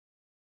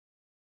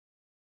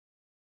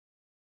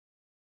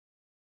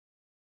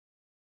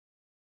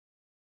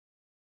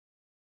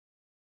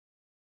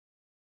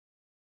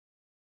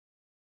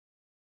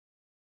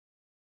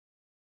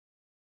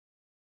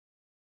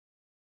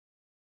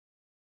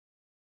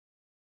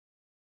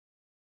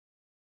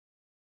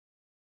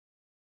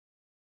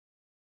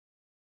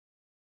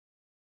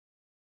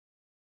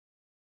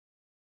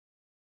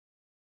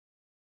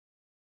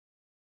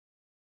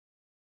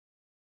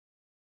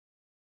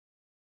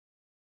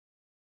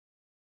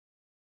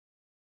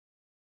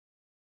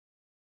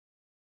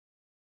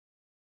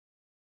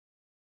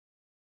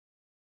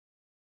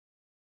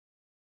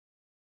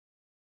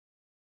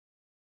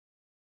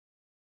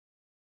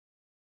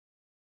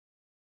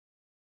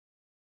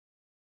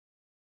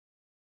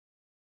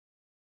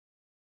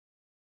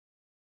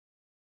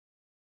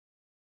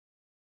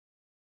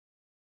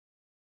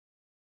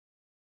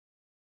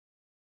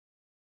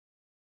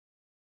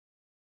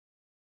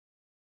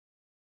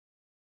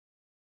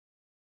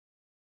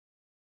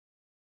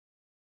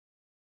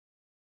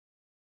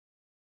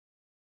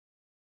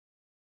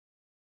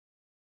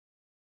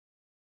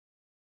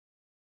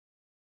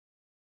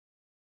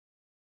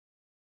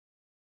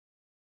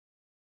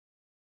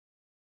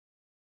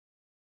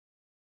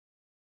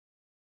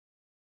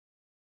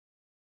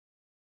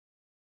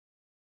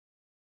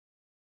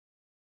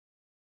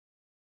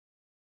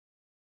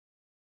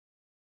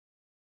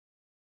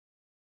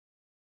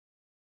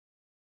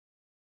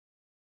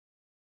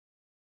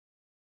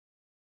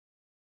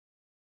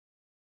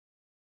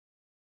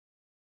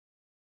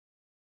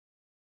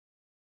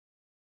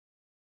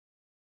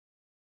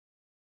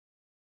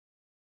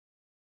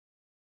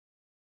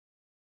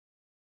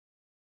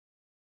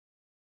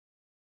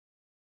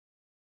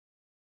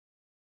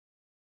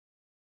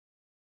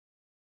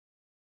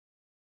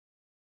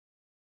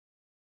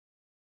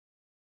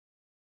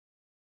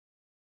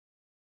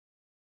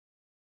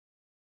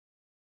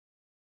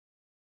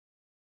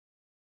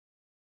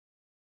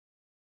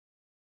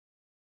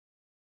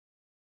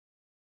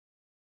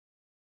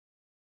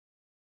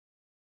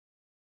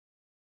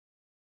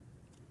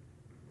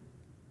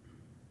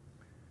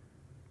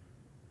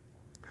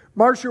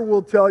Marcia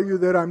will tell you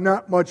that I'm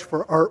not much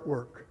for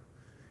artwork.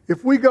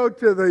 If we go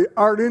to the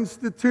Art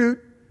Institute,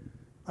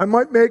 I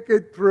might make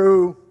it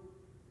through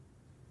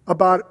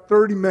about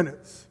 30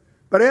 minutes.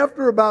 But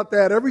after about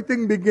that,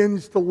 everything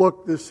begins to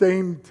look the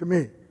same to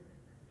me.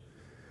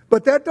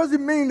 But that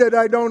doesn't mean that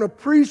I don't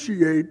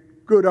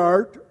appreciate good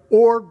art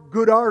or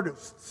good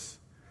artists.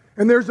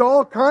 And there's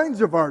all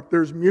kinds of art.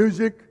 There's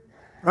music,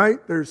 right?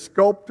 There's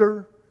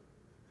sculpture.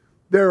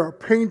 There are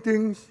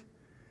paintings.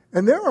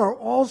 And there are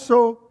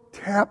also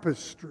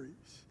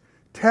tapestries.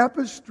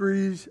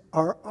 Tapestries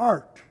are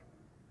art.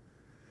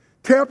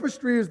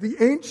 Tapestry is the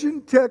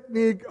ancient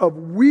technique of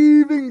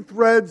weaving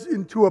threads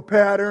into a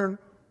pattern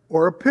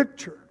or a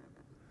picture.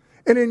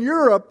 And in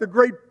Europe, the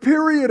great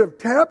period of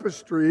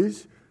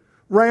tapestries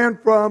ran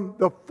from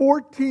the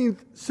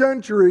 14th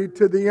century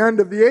to the end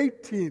of the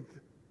 18th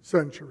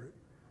century.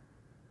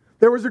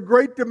 There was a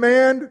great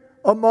demand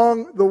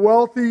among the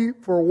wealthy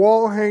for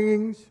wall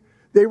hangings.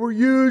 They were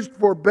used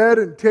for bed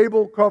and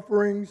table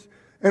coverings.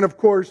 And of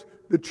course,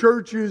 the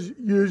churches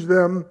used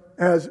them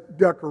as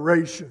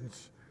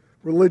decorations,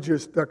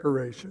 religious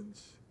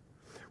decorations.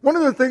 One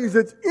of the things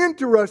that's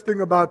interesting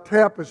about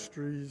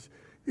tapestries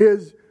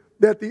is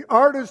that the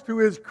artist who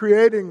is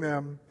creating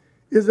them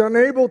is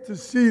unable to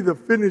see the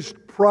finished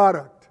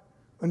product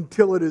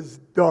until it is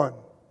done.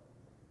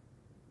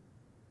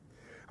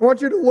 I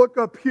want you to look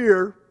up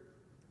here.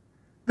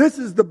 This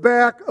is the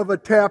back of a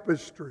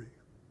tapestry.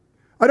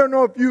 I don't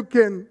know if you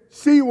can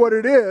see what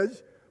it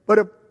is, but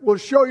if we'll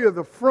show you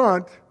the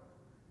front,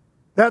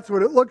 that's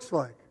what it looks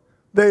like.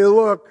 They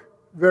look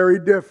very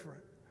different.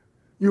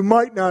 You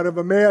might not have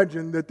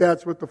imagined that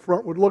that's what the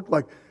front would look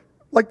like.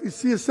 Like you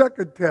see a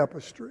second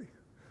tapestry.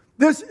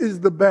 This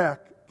is the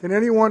back. Can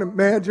anyone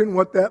imagine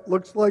what that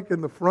looks like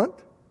in the front?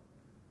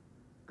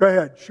 Go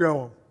ahead, show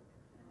them.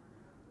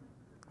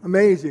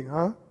 Amazing,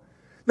 huh?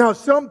 Now,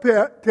 some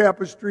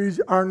tapestries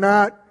are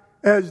not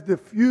as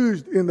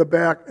diffused in the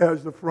back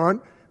as the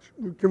front.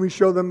 Can we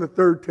show them the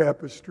third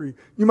tapestry?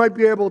 You might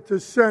be able to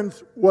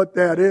sense what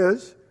that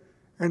is.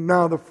 And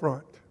now the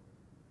front.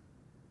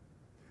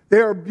 They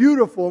are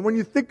beautiful. And when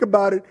you think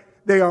about it,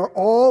 they are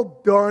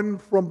all done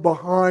from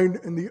behind,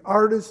 and the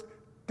artist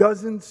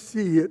doesn't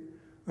see it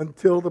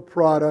until the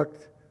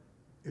product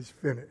is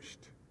finished.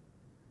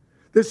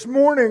 This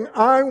morning,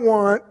 I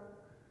want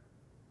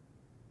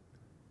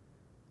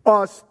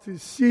us to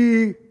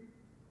see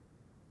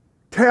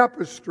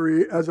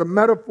tapestry as a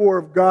metaphor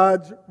of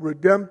God's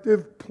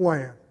redemptive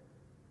plan.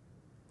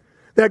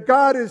 That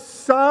God is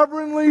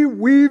sovereignly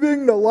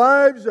weaving the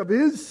lives of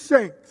His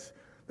saints,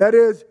 that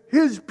is,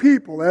 His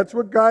people. That's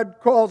what God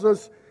calls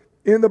us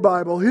in the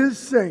Bible, His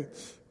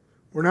saints.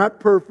 We're not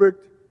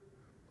perfect,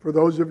 for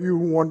those of you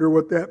who wonder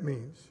what that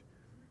means.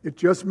 It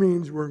just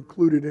means we're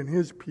included in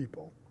His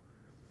people.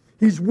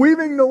 He's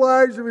weaving the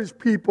lives of His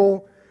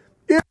people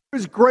in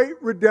His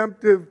great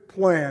redemptive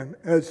plan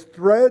as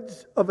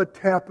threads of a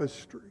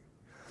tapestry.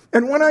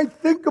 And when I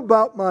think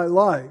about my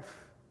life,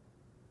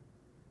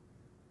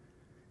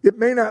 it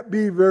may not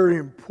be very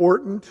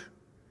important.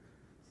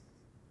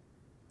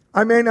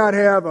 I may not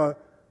have a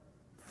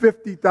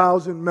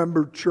 50,000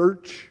 member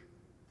church.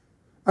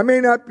 I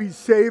may not be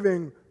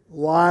saving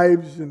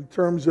lives in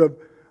terms of,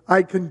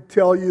 I can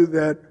tell you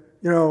that,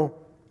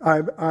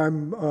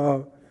 I'm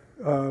a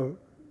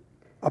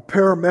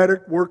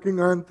paramedic working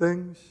on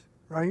things,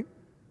 right?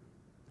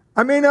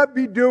 I may not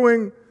be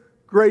doing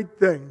great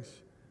things,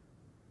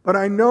 but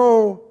I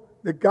know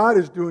that God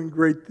is doing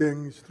great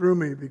things through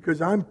me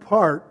because I'm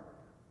part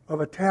of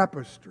a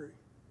tapestry.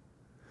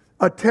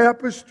 A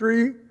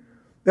tapestry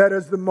that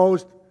is the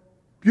most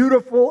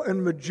beautiful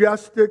and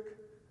majestic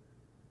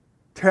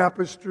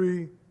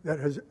tapestry that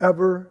has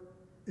ever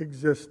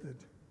existed.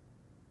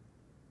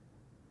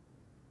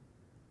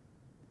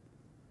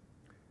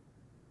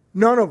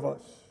 None of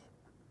us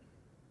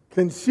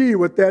can see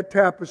what that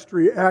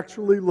tapestry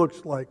actually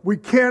looks like. We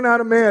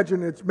cannot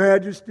imagine its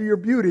majesty or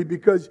beauty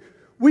because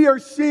we are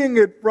seeing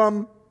it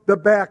from the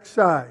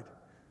backside.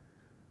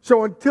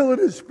 So until it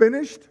is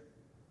finished,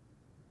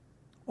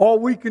 all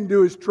we can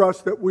do is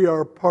trust that we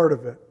are a part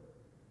of it.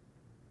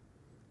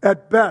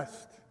 At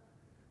best,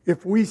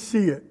 if we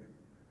see it,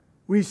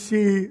 we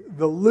see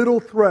the little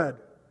thread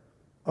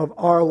of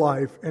our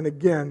life, and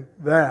again,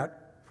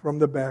 that from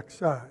the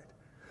backside.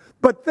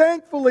 But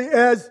thankfully,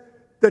 as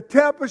the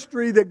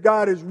tapestry that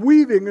God is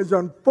weaving is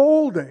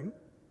unfolding,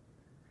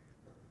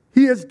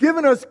 He has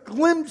given us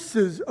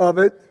glimpses of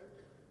it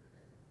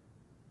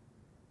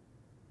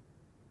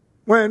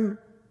when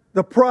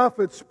the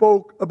prophet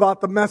spoke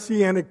about the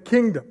Messianic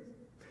kingdom.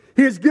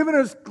 He has given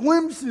us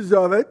glimpses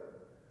of it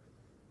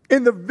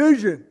in the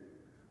vision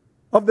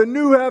of the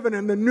new heaven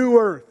and the new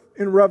earth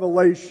in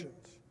Revelations.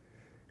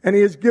 And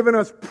He has given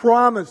us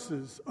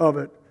promises of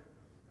it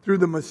through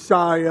the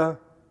Messiah,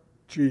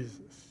 Jesus.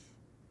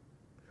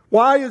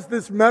 Why is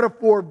this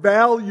metaphor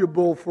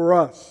valuable for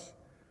us?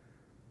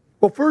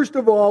 Well, first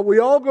of all, we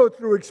all go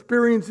through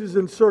experiences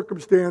and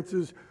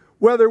circumstances,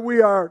 whether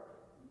we are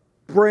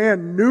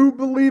brand new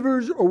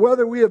believers or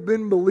whether we have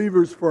been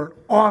believers for an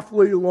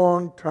awfully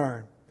long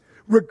time,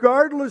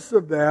 Regardless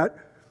of that,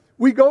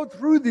 we go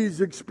through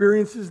these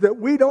experiences that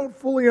we don't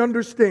fully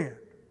understand.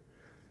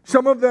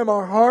 Some of them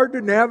are hard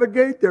to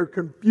navigate, they're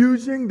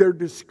confusing, they're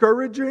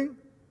discouraging.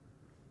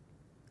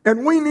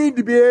 And we need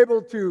to be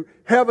able to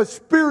have a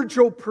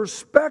spiritual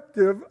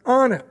perspective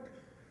on it.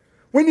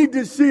 We need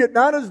to see it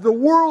not as the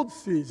world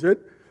sees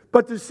it,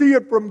 but to see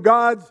it from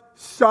God's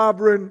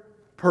sovereign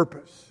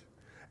purpose.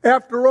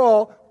 After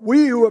all,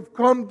 we who have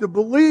come to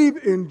believe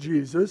in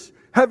Jesus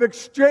have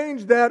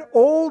exchanged that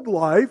old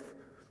life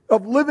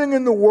of living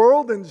in the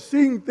world and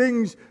seeing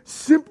things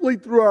simply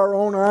through our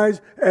own eyes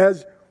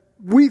as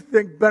we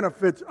think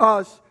benefits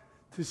us,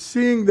 to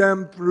seeing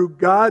them through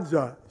God's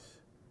eyes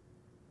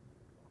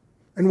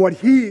and what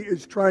He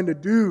is trying to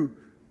do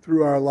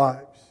through our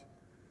lives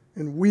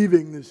in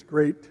weaving this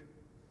great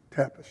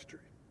tapestry.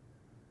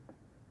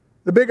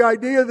 The big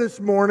idea this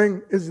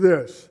morning is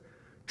this: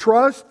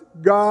 trust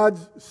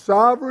God's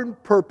sovereign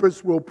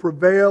purpose will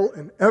prevail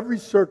in every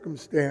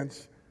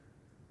circumstance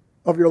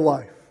of your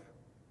life.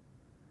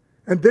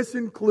 And this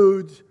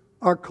includes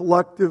our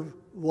collective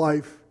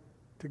life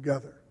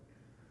together.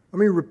 Let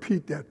me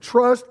repeat that.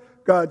 Trust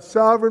God's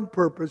sovereign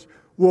purpose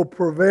will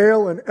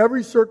prevail in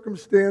every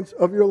circumstance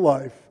of your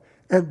life,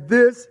 and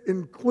this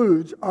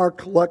includes our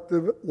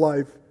collective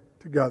life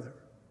together.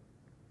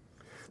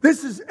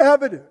 This is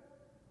evident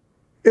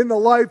in the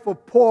life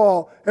of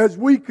Paul as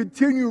we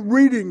continue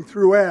reading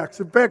through Acts.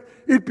 In fact,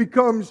 it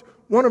becomes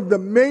one of the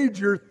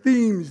major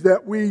themes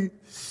that we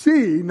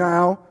see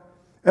now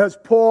as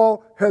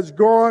Paul has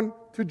gone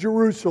to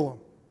Jerusalem.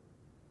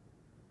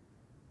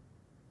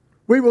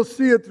 We will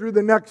see it through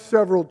the next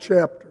several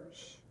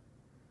chapters.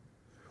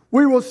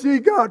 We will see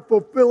God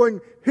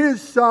fulfilling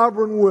His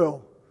sovereign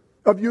will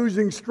of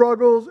using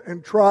struggles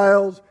and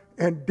trials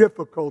and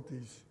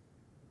difficulties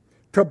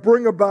to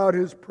bring about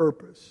His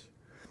purpose.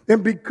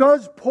 And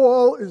because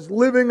Paul is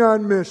living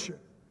on mission,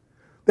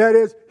 that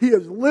is, he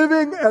is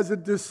living as a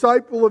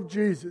disciple of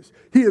Jesus.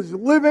 He is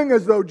living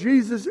as though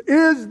Jesus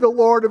is the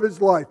Lord of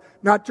his life.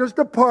 Not just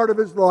a part of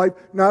his life,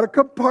 not a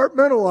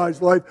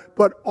compartmentalized life,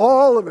 but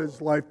all of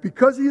his life.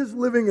 Because he is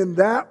living in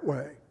that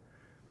way,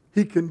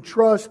 he can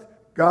trust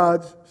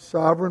God's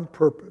sovereign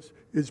purpose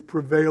is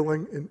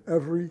prevailing in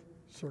every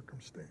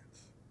circumstance.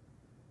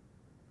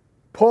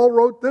 Paul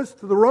wrote this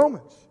to the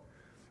Romans.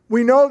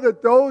 We know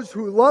that those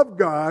who love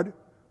God,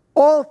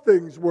 all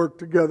things work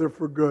together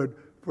for good,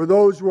 for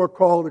those who are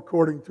called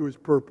according to His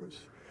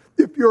purpose.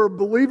 If you're a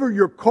believer,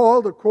 you're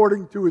called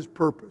according to His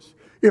purpose.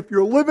 If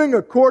you're living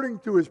according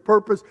to His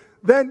purpose,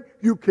 then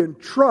you can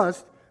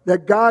trust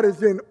that God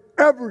is in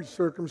every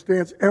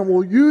circumstance and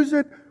will use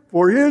it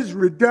for His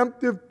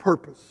redemptive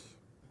purpose.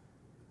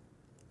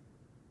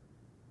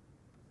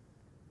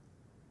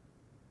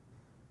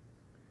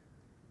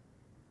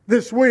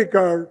 This week,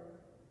 our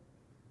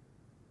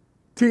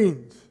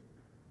teens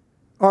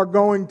are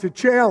going to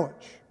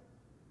Challenge.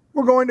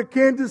 We're going to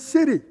Kansas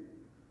City.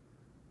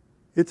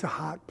 It's a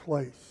hot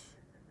place.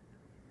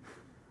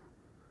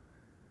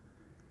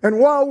 And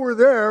while we're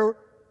there,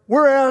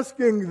 we're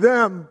asking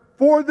them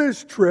for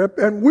this trip,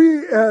 and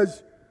we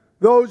as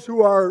those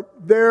who are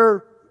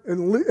there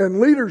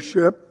in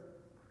leadership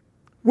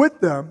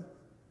with them,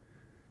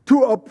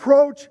 to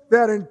approach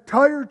that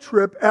entire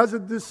trip as a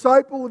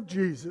disciple of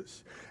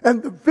Jesus.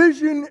 And the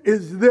vision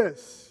is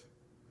this: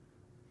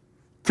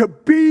 to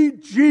be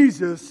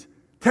Jesus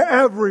to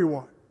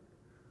everyone.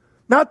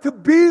 Not to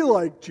be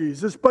like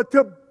Jesus, but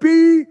to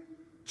be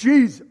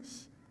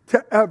Jesus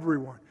to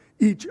everyone.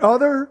 Each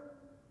other,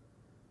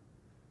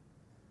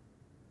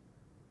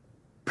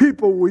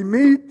 people we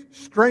meet,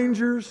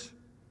 strangers.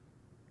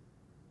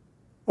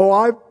 Oh,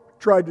 I've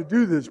tried to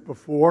do this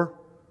before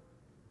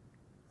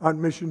on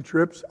mission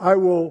trips. I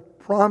will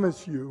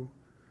promise you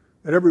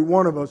that every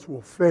one of us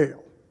will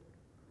fail.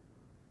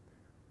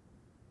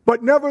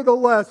 But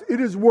nevertheless, it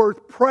is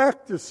worth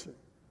practicing.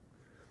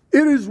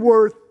 It is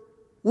worth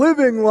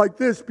living like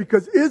this,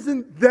 because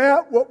isn't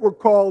that what we're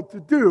called to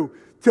do?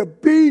 To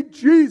be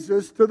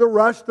Jesus to the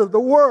rest of the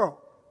world.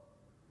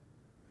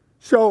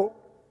 So,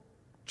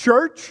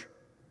 church,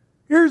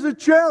 here's a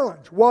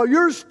challenge. While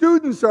your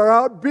students are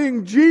out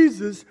being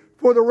Jesus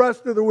for the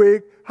rest of the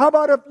week, how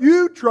about if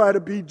you try to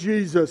be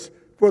Jesus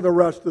for the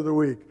rest of the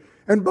week?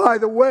 And by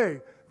the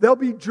way, they'll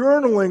be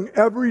journaling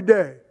every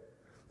day.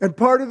 And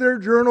part of their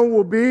journal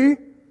will be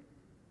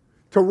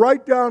to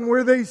write down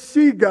where they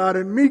see God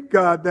and meet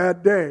God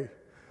that day.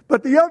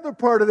 But the other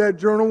part of that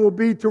journal will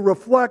be to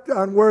reflect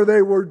on where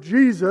they were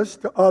Jesus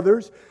to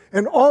others,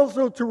 and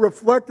also to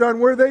reflect on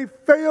where they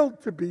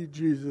failed to be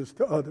Jesus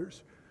to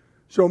others.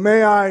 So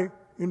may I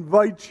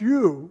invite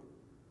you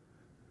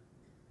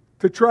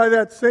to try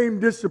that same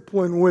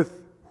discipline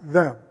with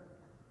them.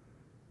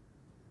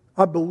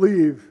 I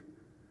believe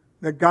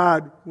that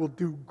God will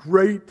do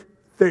great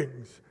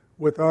things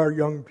with our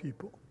young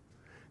people.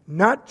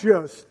 Not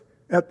just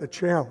at the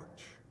challenge,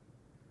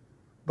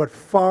 but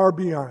far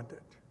beyond it.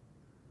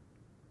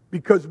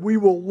 Because we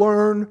will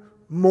learn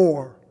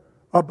more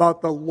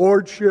about the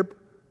lordship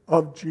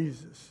of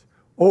Jesus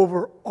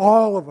over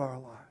all of our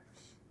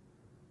lives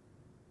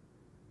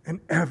and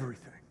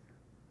everything.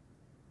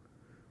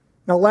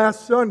 Now,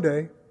 last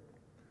Sunday,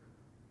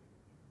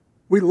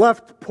 we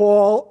left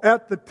Paul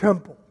at the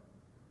temple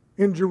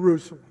in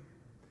Jerusalem.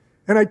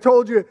 And I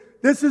told you,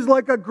 this is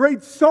like a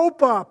great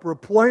soap opera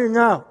playing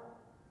out.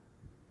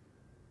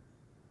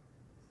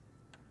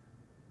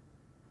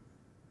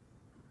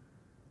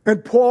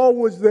 And Paul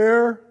was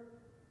there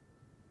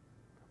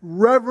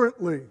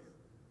reverently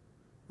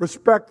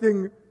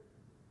respecting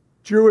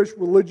Jewish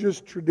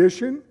religious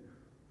tradition,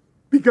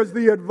 because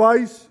the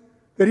advice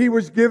that he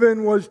was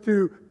given was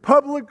to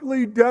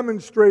publicly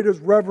demonstrate his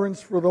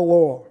reverence for the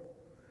law.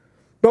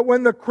 But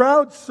when the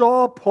crowd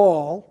saw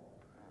Paul,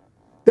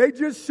 they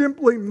just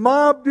simply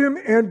mobbed him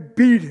and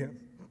beat him.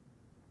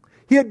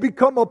 He had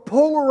become a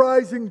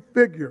polarizing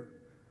figure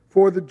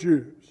for the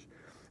Jews.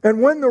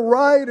 And when the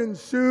riot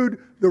ensued,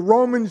 the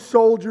Roman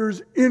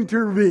soldiers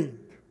intervened.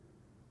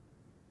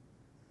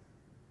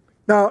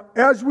 Now,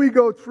 as we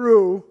go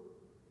through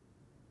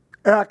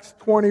Acts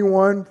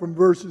 21 from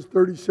verses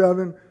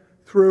 37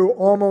 through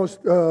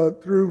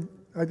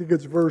I think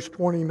it's verse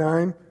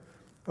 29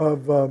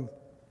 of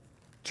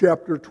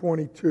chapter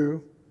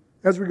 22,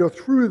 as we go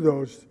through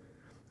those,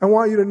 I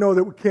want you to know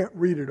that we can't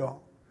read it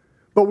all.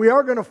 But we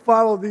are going to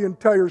follow the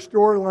entire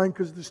storyline,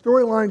 because the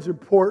storyline's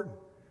important.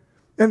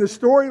 And the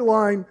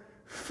storyline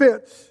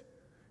fits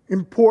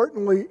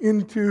importantly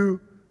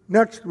into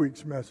next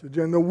week's message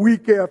and the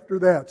week after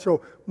that.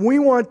 So we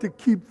want to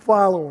keep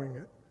following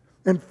it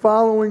and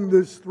following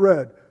this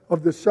thread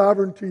of the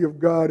sovereignty of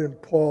God in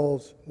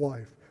Paul's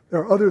life. There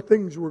are other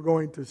things we're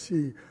going to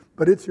see,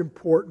 but it's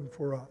important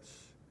for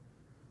us.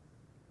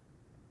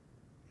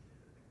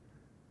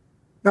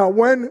 Now,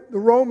 when the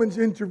Romans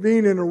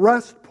intervene and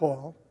arrest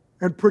Paul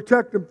and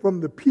protect him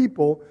from the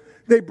people,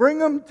 they bring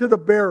him to the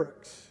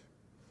barracks.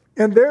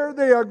 And there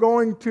they are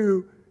going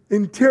to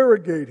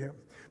interrogate him.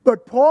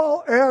 But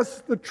Paul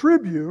asks the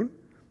tribune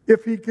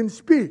if he can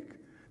speak.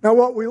 Now,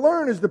 what we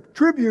learn is the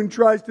tribune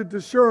tries to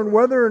discern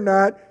whether or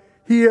not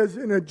he is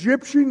an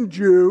Egyptian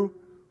Jew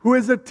who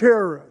is a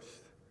terrorist.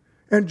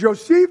 And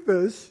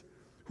Josephus,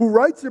 who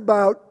writes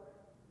about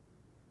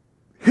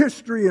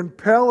history in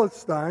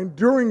Palestine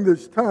during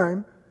this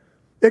time,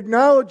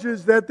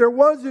 acknowledges that there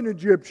was an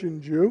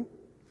Egyptian Jew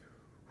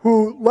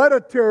who led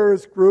a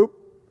terrorist group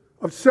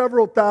of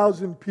several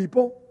thousand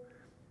people.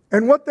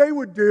 And what they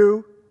would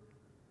do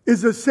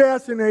is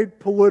assassinate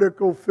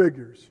political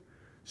figures.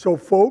 So,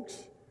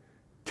 folks,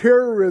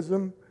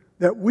 terrorism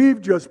that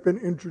we've just been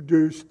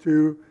introduced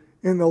to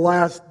in the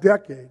last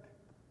decade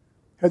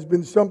has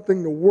been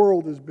something the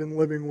world has been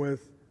living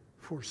with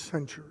for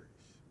centuries.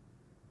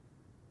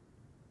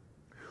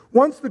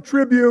 Once the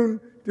tribune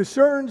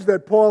discerns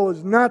that Paul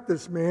is not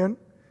this man,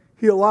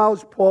 he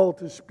allows Paul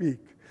to speak.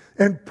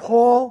 And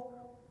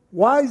Paul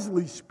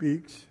wisely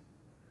speaks,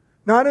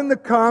 not in the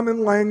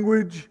common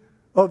language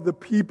of the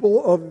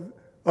people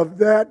of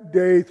that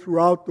day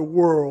throughout the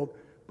world,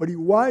 but he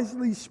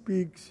wisely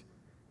speaks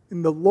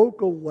in the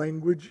local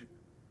language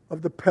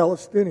of the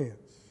Palestinians.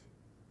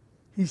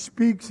 He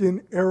speaks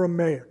in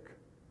Aramaic,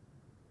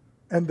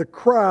 and the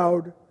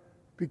crowd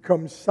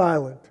becomes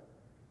silent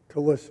to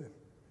listen.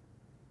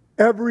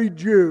 Every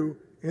Jew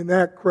in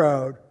that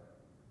crowd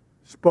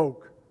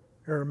spoke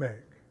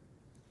Aramaic.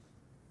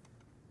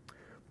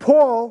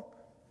 Paul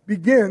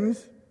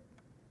begins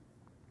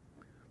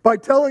by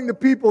telling the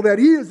people that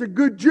he is a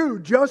good Jew,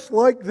 just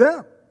like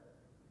them.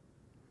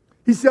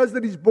 He says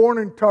that he's born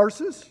in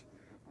Tarsus,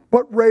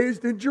 but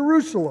raised in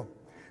Jerusalem,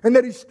 and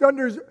that he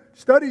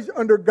studies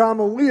under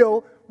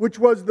Gamaliel, which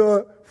was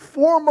the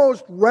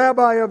foremost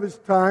rabbi of his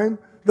time,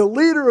 the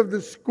leader of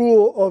the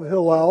school of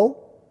Hillel.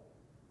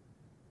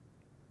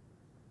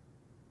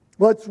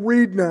 Let's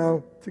read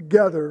now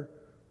together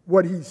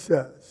what he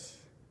says.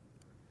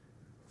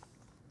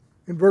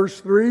 In verse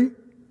 3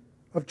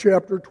 of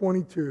chapter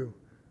 22,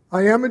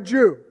 I am a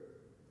Jew,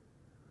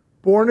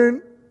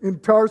 born in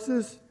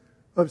Tarsus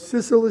of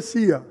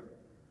Cilicia,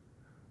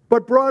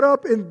 but brought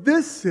up in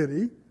this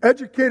city,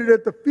 educated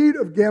at the feet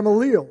of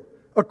Gamaliel,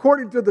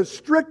 according to the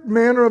strict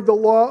manner of the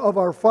law of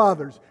our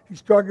fathers.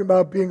 He's talking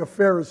about being a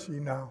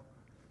Pharisee now,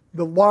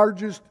 the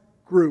largest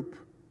group.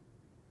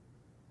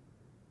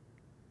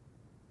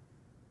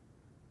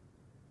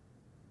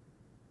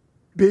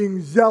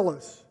 Being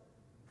zealous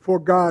for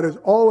God as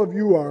all of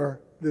you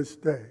are this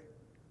day.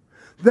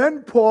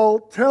 Then Paul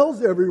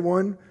tells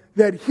everyone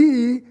that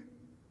he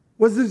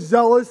was a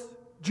zealous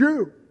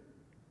Jew.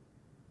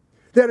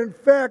 That in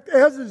fact,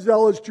 as a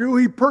zealous Jew,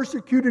 he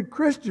persecuted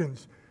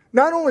Christians,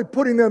 not only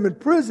putting them in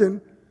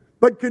prison,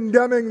 but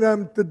condemning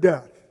them to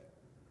death.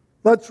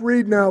 Let's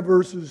read now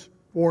verses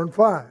 4 and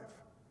 5.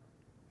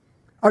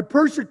 I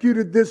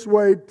persecuted this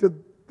way to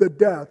the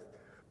death,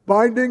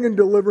 binding and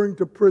delivering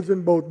to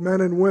prison both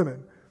men and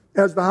women,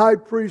 as the high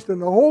priest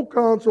and the whole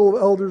council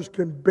of elders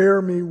can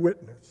bear me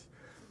witness.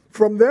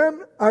 From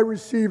them I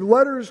received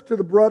letters to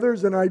the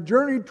brothers, and I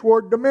journeyed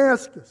toward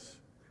Damascus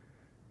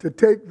to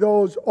take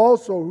those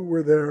also who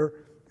were there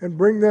and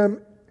bring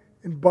them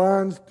in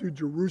bonds to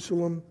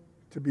Jerusalem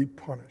to be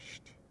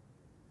punished.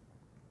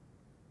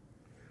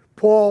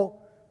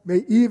 Paul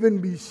may even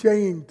be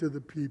saying to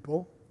the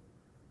people,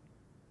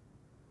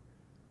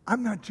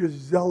 I'm not just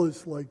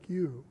zealous like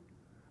you.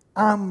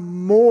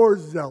 I'm more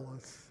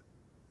zealous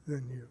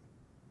than you.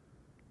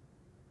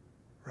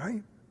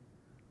 Right?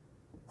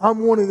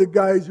 I'm one of the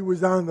guys who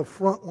was on the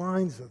front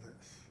lines of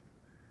this.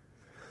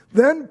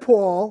 Then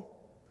Paul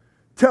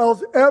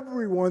tells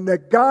everyone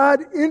that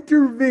God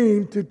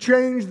intervened to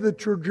change the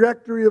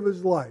trajectory of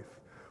his life.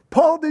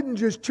 Paul didn't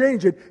just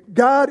change it.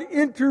 God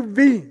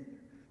intervened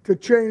to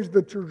change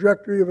the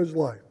trajectory of his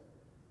life.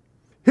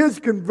 His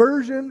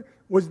conversion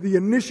was the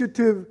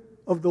initiative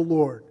of the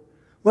Lord.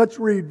 Let's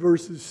read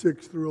verses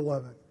 6 through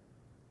 11.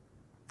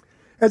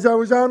 As I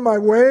was on my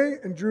way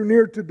and drew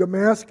near to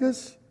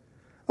Damascus,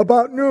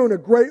 about noon a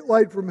great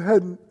light from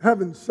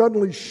heaven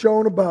suddenly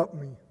shone about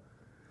me.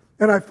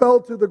 And I fell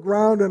to the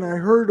ground, and I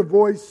heard a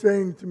voice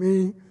saying to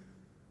me,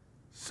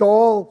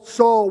 Saul,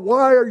 Saul,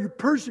 why are you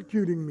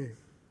persecuting me?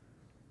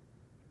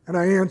 And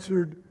I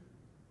answered,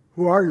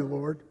 Who are you,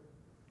 Lord?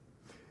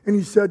 And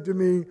he said to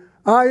me,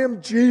 I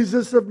am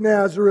Jesus of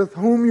Nazareth,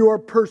 whom you are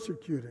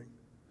persecuting.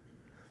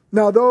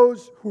 Now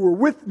those who were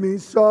with me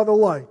saw the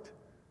light,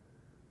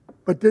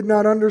 but did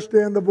not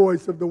understand the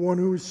voice of the one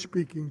who was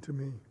speaking to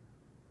me.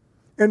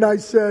 And I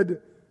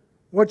said,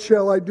 What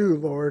shall I do,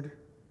 Lord?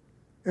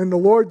 And the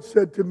Lord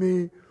said to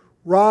me,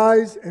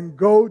 Rise and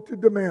go to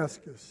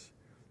Damascus,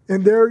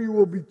 and there you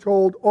will be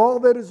told all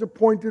that is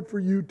appointed for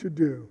you to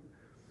do.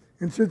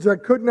 And since I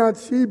could not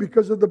see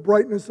because of the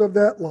brightness of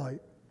that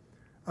light,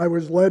 I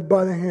was led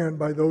by the hand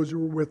by those who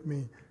were with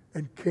me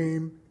and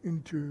came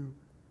into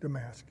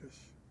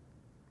Damascus.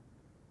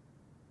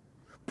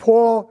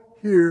 Paul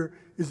here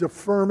is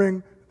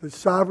affirming the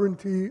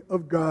sovereignty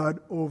of God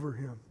over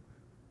him.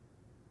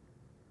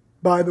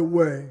 By the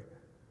way,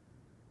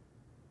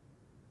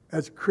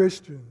 as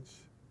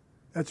Christians,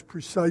 that's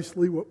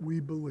precisely what we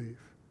believe,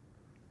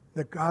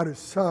 that God is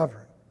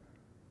sovereign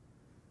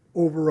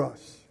over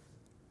us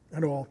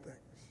and all things.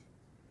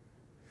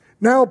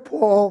 Now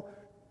Paul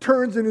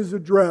turns in his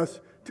address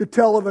to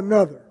tell of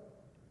another.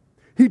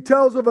 He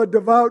tells of a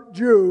devout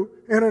Jew,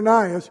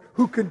 Ananias,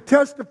 who can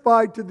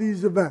testify to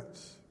these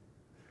events.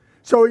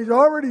 So he's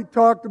already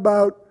talked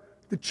about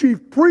the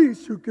chief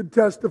priest who could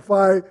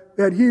testify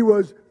that he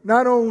was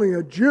not only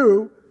a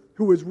Jew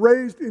who was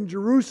raised in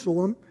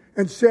Jerusalem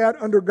and sat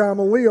under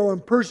Gamaliel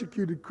and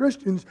persecuted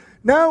Christians.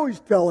 Now he's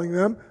telling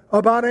them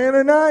about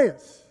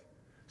Ananias,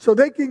 so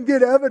they can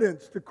get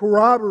evidence to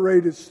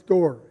corroborate his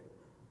story.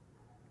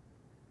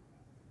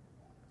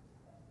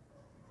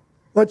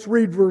 Let's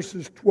read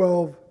verses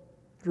 12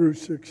 through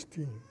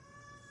 16.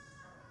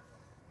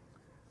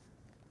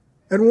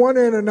 And one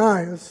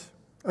Ananias,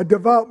 a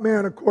devout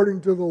man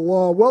according to the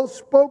law, well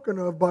spoken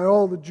of by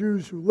all the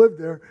Jews who lived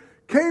there,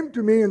 came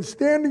to me and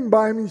standing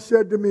by me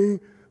said to me,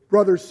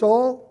 Brother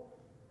Saul,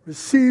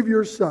 receive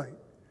your sight.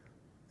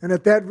 And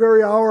at that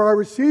very hour I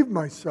received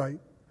my sight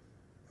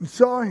and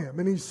saw him.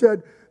 And he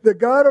said, The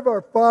God of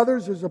our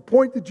fathers has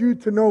appointed you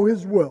to know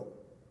his will,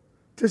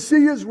 to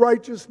see his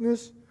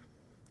righteousness,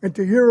 and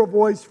to hear a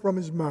voice from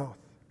his mouth.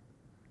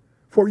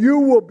 For you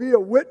will be a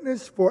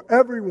witness for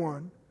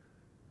everyone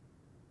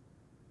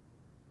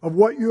of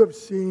what you have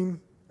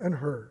seen and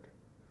heard.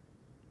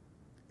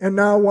 And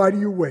now why do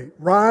you wait?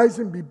 Rise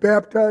and be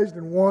baptized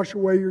and wash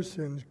away your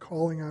sins,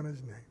 calling on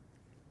his name.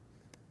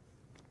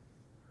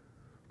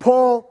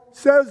 Paul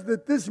says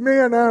that this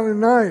man,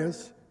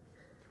 Ananias,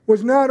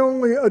 was not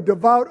only a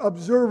devout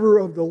observer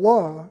of the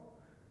law,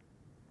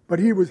 but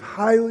he was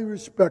highly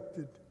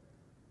respected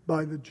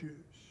by the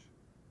Jews.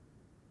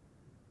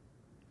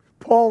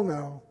 Paul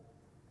now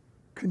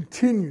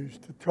continues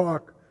to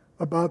talk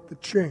about the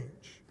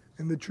change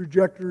and the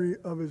trajectory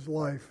of his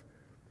life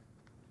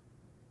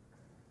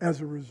as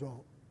a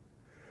result.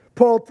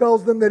 Paul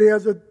tells them that he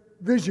has a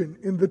vision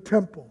in the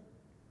temple.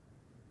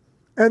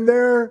 And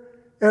there,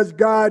 as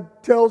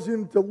God tells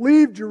him to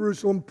leave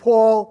Jerusalem,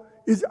 Paul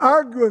is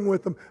arguing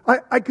with him.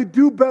 I could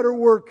do better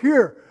work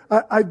here.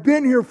 I've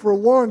been here for a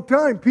long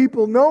time.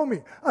 People know me.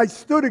 I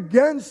stood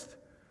against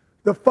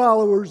the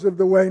followers of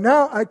the way.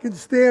 Now I can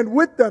stand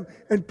with them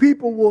and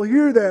people will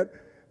hear that.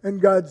 And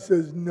God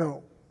says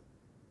no.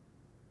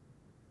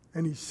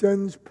 And he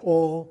sends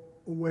Paul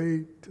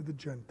away to the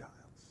Gentiles.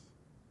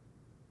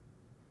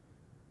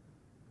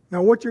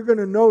 Now what you're going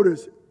to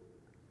notice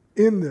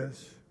in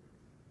this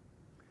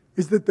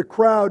is that the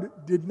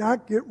crowd did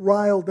not get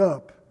riled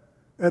up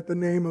at the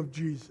name of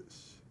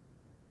Jesus.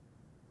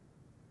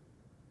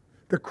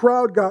 The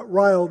crowd got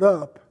riled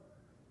up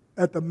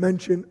at the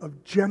mention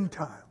of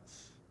Gentiles.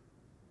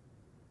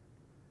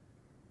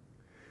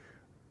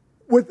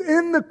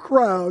 Within the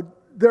crowd,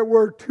 there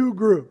were two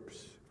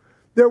groups.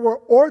 There were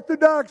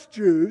Orthodox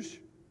Jews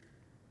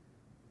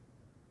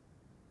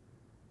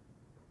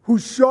who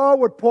saw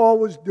what Paul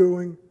was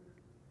doing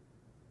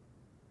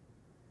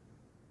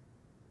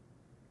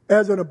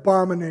as an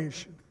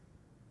abomination.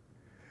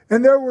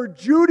 And there were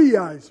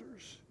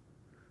Judaizers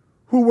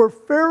who were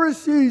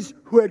Pharisees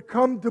who had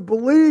come to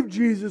believe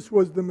Jesus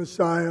was the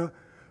Messiah,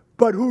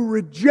 but who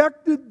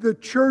rejected the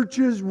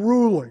church's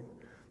ruling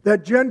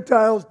that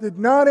Gentiles did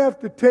not have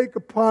to take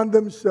upon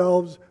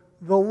themselves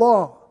the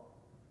law.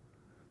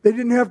 They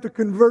didn't have to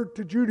convert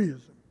to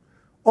Judaism.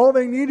 All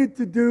they needed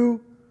to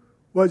do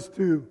was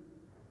to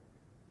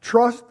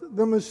trust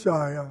the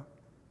Messiah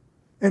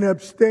and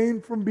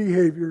abstain from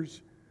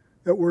behaviors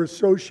that were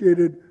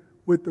associated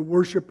with the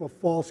worship of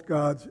false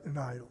gods and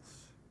idols.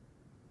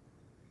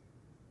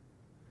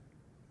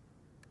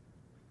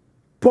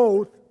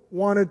 Both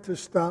wanted to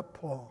stop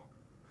Paul.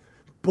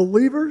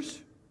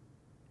 Believers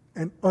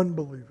and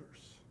unbelievers.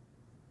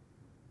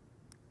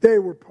 They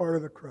were part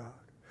of the crowd.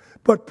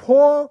 But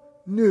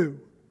Paul knew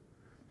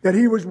that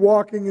he was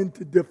walking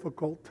into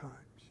difficult times.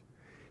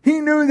 He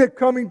knew that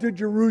coming to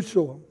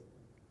Jerusalem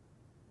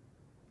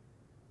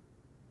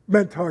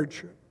meant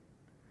hardship.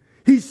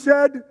 He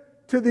said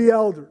to the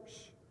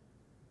elders,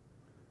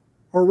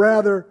 or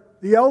rather,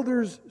 the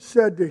elders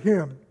said to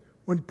him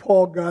when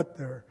Paul got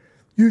there,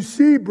 "You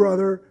see,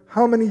 brother,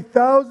 how many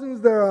thousands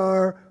there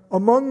are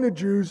among the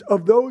Jews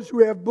of those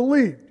who have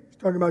believed." He's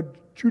talking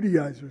about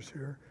Judaizers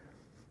here.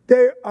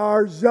 "They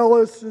are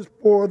zealous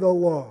for the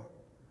law.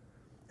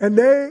 And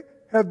they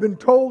have been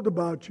told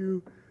about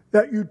you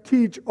that you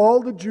teach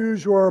all the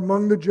Jews who are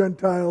among the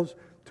Gentiles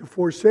to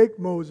forsake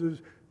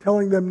Moses,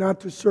 telling them not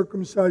to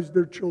circumcise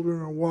their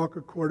children or walk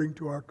according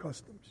to our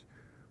customs,"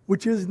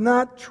 which is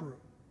not true,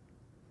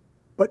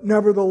 but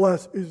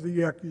nevertheless is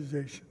the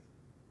accusation.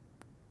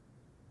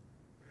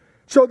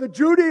 So the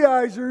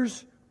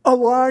Judaizers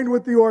aligned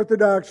with the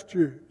Orthodox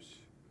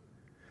Jews.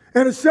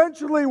 And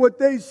essentially what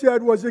they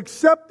said was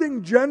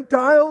accepting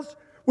Gentiles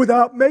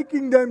without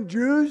making them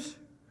Jews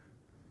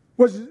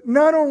was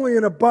not only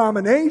an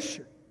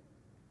abomination,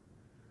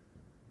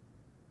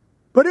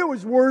 but it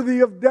was worthy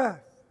of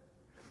death.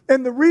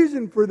 And the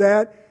reason for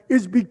that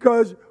is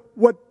because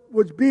what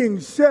was being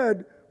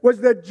said was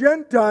that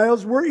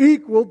Gentiles were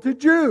equal to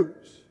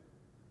Jews.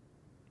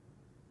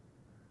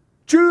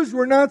 Jews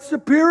were not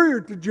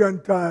superior to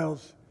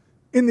Gentiles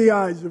in the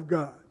eyes of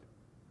God.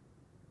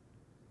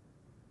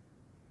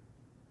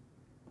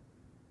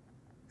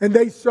 And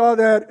they saw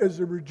that as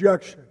a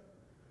rejection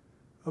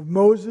of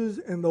Moses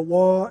and the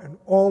law and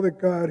all that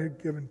God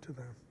had given to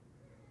them.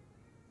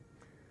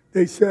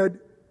 They said,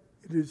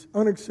 it is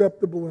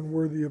unacceptable and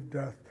worthy of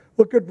death.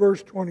 Look at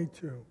verse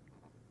 22.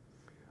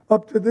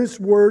 Up to this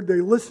word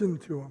they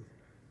listened to him.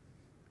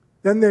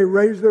 Then they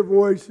raised their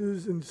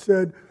voices and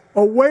said,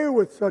 "Away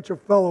with such a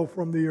fellow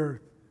from the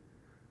earth,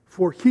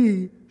 for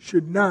he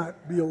should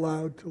not be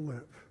allowed to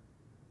live."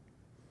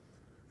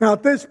 Now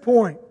at this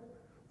point,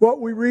 what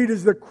we read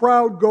is the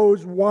crowd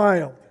goes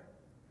wild.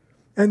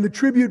 And the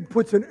tribune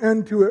puts an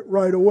end to it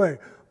right away.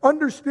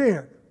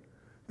 Understand,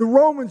 the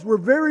Romans were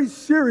very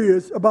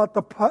serious about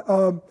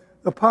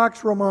the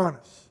Pax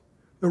Romanus,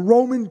 the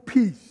Roman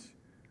peace.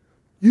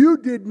 You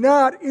did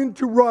not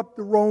interrupt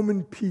the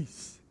Roman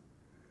peace.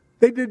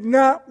 They did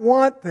not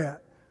want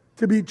that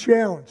to be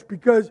challenged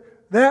because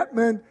that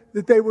meant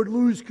that they would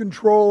lose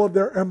control of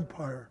their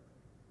empire.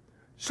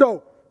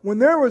 So, when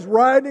there was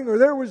rioting or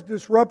there was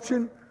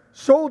disruption,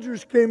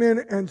 soldiers came in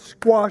and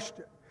squashed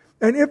it.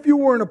 And if you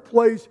were in a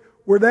place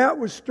where that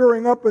was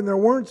stirring up and there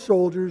weren't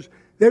soldiers,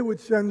 they would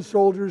send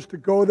soldiers to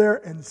go there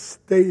and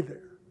stay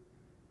there.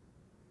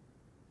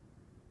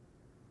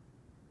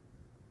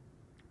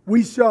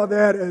 We saw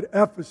that at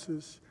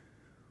Ephesus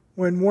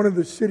when one of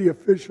the city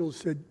officials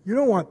said, "You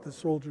don't want the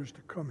soldiers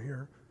to come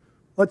here.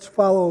 Let's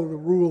follow the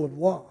rule of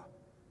law."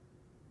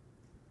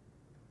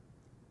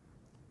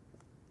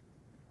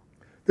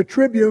 The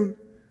tribune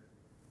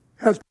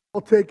has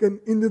Paul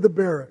taken into the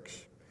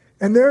barracks.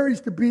 And there he's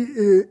to be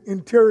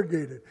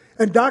interrogated.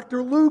 And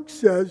Dr. Luke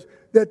says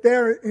that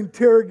their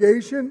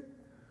interrogation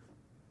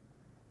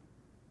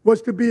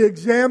was to be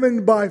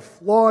examined by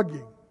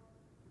flogging.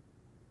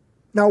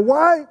 Now,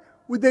 why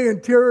would they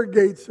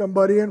interrogate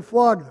somebody and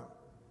flog them?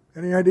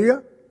 Any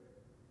idea?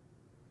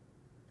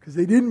 Because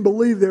they didn't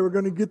believe they were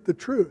going to get the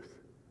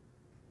truth.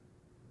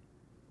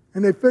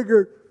 And they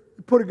figured,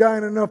 you put a guy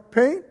in enough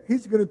pain,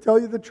 he's going to tell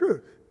you the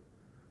truth.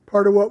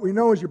 Part of what we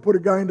know is you put a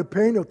guy into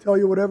pain, he'll tell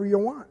you whatever you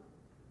want.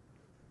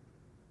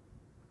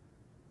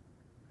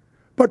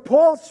 But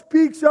Paul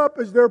speaks up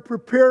as they're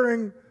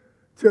preparing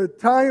to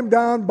tie him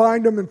down,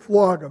 bind him, and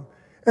flog him.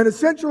 And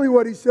essentially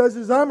what he says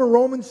is, I'm a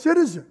Roman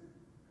citizen.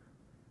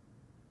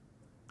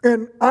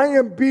 And I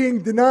am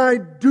being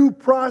denied due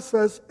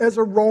process as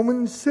a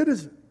Roman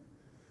citizen.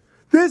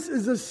 This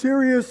is a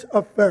serious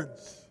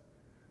offense.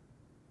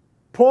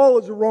 Paul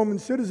is a Roman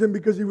citizen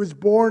because he was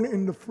born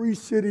in the free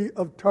city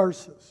of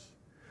Tarsus.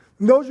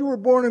 And those who were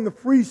born in the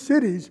free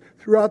cities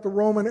throughout the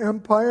Roman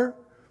Empire,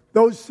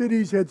 those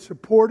cities had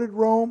supported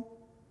Rome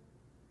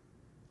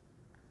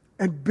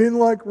and been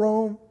like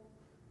Rome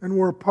and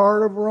were a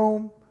part of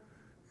Rome.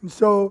 And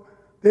so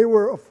they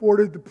were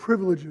afforded the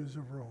privileges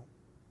of Rome.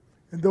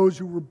 And those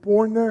who were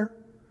born there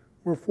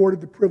were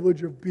afforded the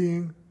privilege of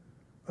being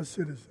a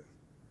citizen.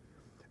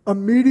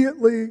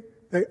 Immediately,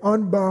 they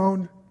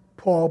unbound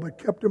Paul but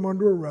kept him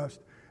under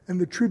arrest.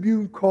 And the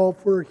tribune called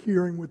for a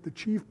hearing with the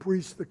chief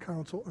priests, the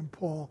council, and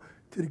Paul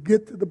to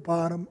get to the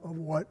bottom of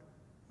what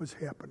was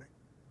happening.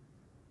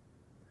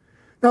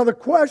 Now, the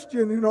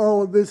question in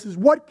all of this is,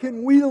 what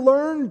can we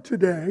learn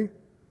today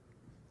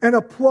and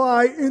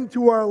apply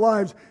into our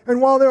lives.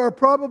 And while there are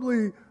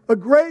probably a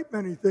great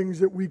many things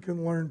that we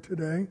can learn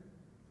today,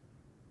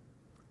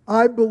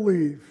 I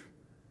believe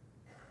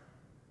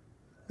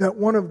that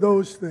one of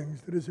those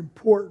things that is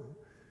important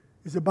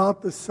is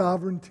about the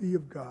sovereignty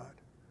of God.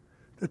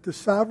 That the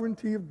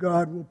sovereignty of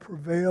God will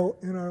prevail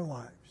in our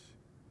lives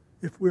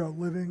if we are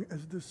living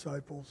as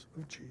disciples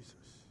of Jesus.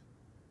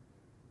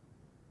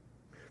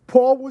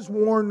 Paul was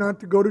warned not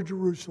to go to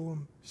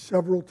Jerusalem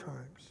several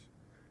times,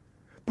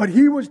 but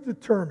he was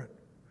determined.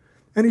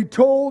 And he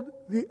told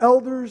the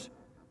elders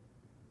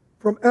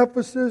from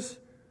Ephesus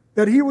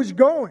that he was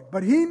going,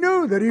 but he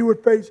knew that he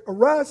would face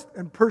arrest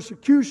and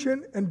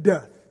persecution and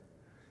death.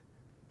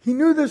 He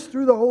knew this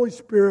through the Holy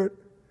Spirit,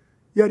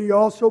 yet he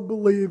also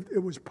believed it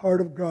was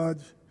part of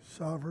God's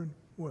sovereign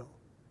will.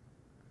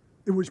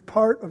 It was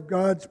part of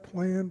God's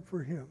plan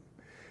for him.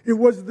 It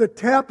was the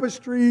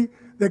tapestry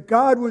that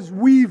God was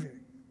weaving.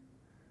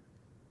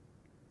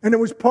 And it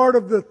was part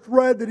of the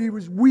thread that he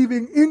was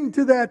weaving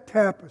into that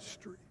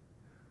tapestry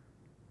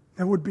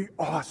that would be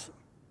awesome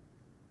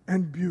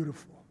and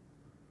beautiful.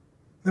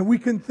 That we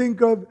can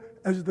think of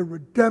as the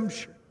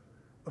redemption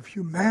of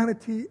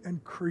humanity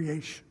and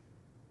creation.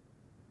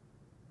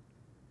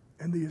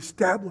 And the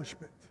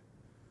establishment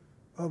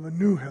of a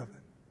new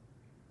heaven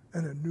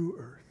and a new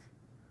earth,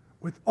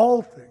 with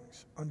all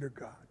things under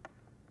God.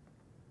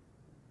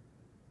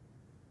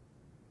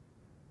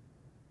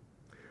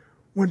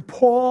 When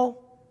Paul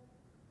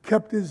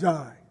kept his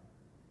eye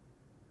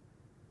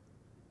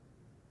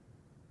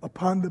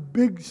upon the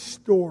big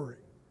story,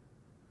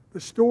 the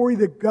story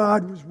that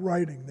God was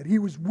writing, that he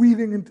was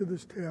weaving into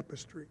this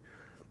tapestry,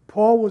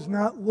 Paul was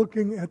not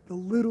looking at the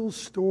little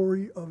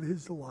story of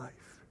his life.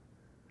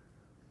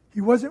 He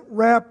wasn't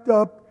wrapped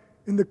up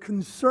in the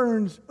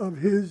concerns of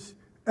his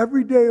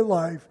everyday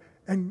life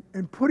and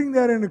putting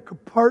that in a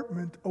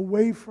compartment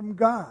away from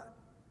God.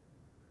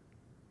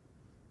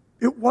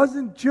 It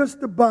wasn't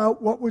just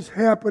about what was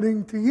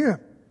happening to him.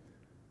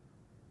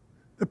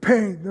 The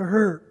pain, the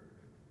hurt,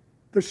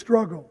 the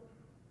struggle.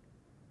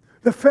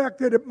 The fact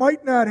that it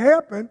might not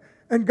happen,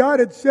 and God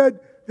had said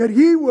that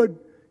he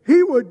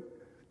would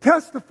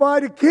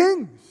testify to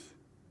kings.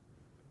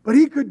 But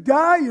he could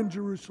die in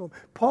Jerusalem.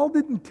 Paul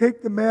didn't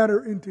take the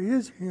matter into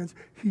his hands.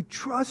 He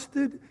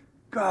trusted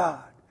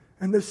God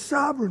and the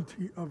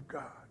sovereignty of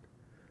God.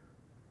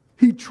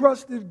 He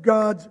trusted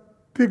God's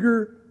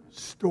bigger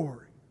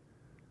story.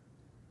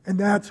 And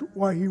that's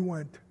why he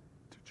went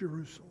to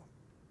Jerusalem.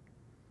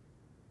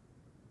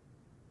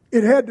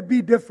 It had to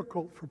be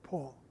difficult for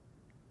Paul.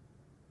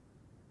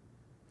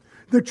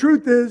 The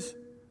truth is,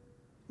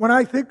 when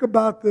I think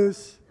about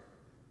this,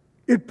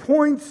 it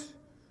points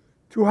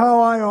to how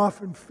I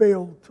often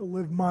fail to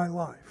live my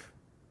life.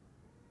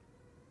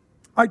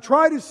 I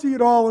try to see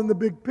it all in the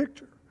big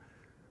picture,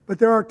 but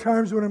there are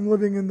times when I'm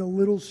living in the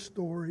little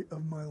story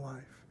of my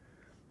life,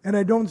 and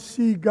I don't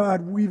see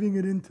God weaving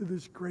it into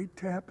this great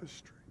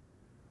tapestry.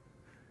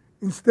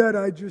 Instead,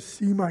 I just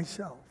see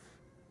myself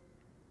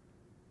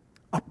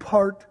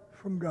apart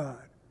from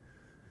God.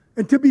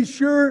 And to be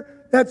sure,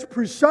 that's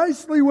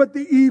precisely what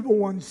the evil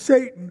one,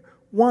 Satan,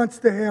 wants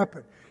to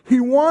happen. He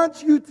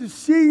wants you to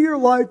see your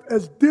life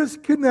as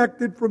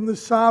disconnected from the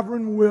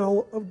sovereign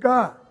will of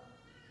God.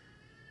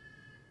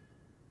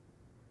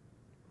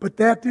 But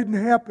that didn't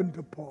happen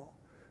to Paul.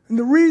 And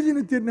the reason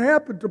it didn't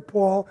happen to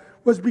Paul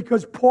was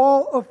because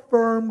Paul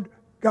affirmed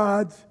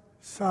God's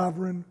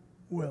sovereign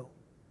will.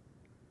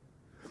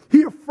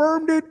 He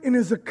affirmed it in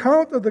his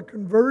account of the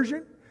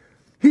conversion.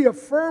 He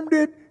affirmed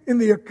it in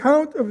the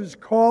account of his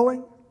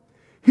calling.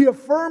 He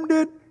affirmed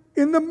it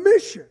in the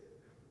mission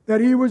that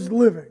he was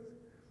living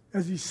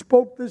as he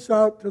spoke this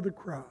out to the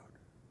crowd.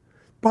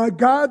 By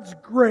God's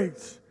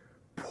grace,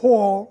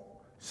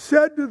 Paul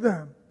said to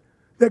them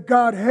that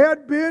God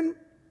had been,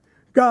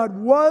 God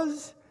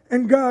was,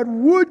 and God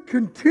would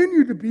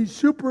continue to be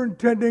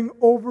superintending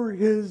over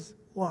his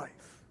life.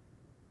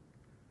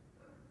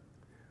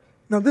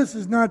 Now, this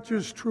is not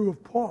just true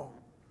of Paul,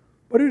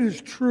 but it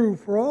is true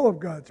for all of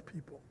God's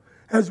people.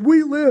 As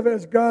we live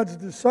as God's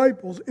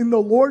disciples in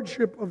the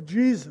lordship of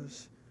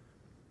Jesus,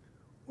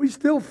 we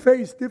still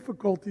face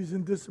difficulties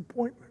and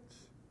disappointments.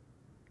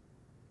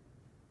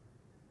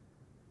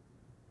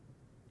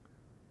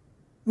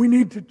 We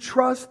need to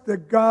trust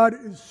that God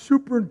is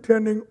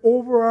superintending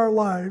over our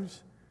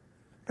lives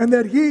and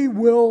that He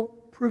will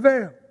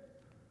prevail.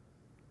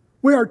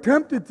 We are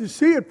tempted to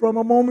see it from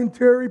a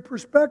momentary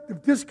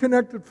perspective,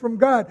 disconnected from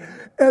God,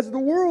 as the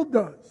world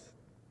does.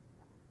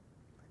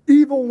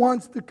 Evil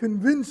wants to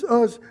convince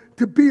us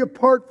to be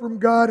apart from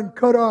God and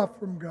cut off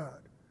from God.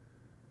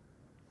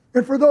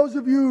 And for those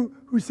of you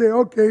who say,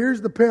 okay,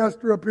 here's the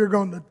pastor up here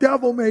going, the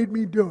devil made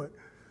me do it.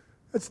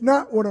 That's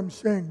not what I'm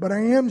saying, but I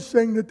am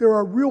saying that there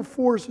are real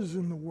forces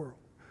in the world.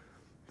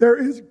 There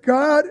is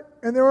God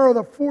and there are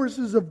the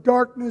forces of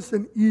darkness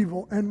and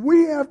evil, and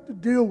we have to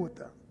deal with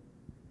them.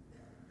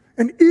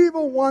 And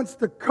evil wants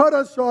to cut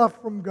us off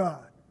from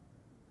God.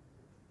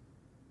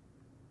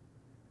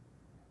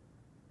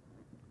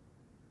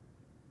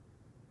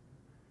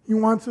 He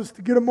wants us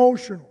to get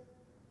emotional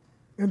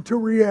and to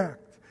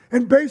react.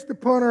 And based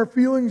upon our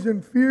feelings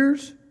and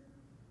fears,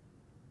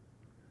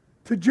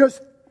 to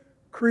just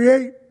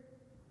create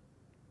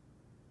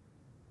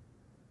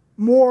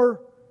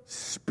more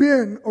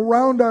spin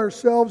around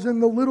ourselves in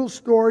the little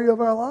story of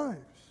our lives,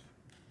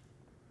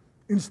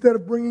 instead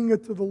of bringing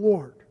it to the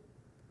Lord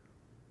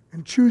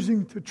and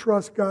choosing to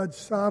trust God's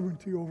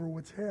sovereignty over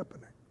what's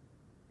happening,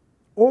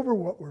 over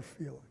what we're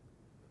feeling,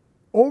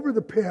 over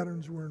the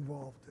patterns we're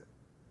involved in.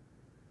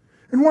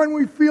 And when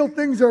we feel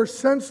things are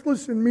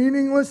senseless and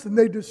meaningless and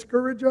they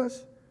discourage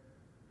us,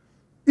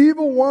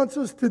 evil wants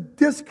us to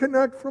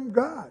disconnect from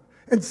God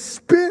and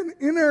spin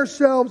in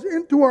ourselves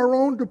into our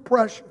own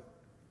depression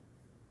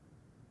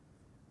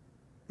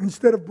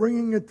instead of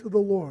bringing it to the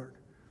Lord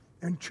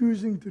and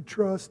choosing to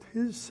trust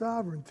His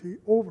sovereignty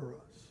over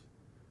us.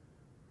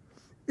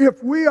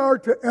 If we are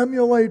to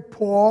emulate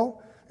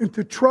Paul and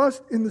to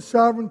trust in the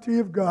sovereignty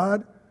of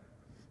God,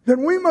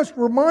 then we must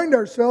remind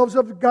ourselves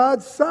of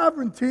God's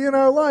sovereignty in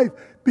our life,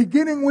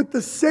 beginning with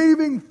the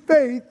saving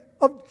faith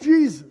of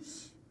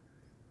Jesus.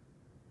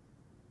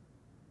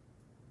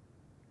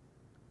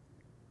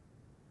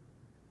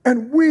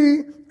 And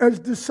we, as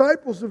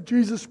disciples of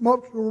Jesus,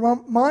 must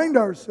remind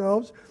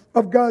ourselves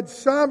of God's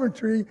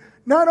sovereignty,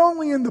 not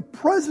only in the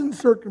present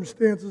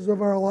circumstances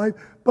of our life,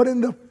 but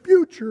in the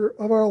future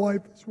of our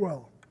life as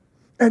well.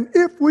 And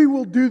if we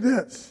will do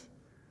this,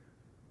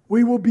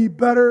 we will be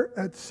better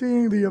at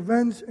seeing the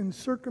events and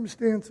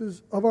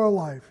circumstances of our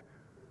life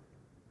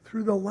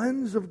through the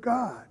lens of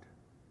God,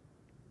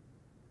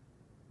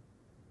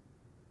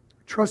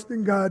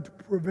 trusting God to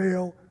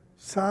prevail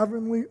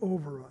sovereignly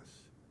over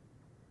us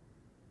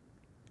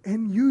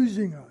and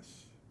using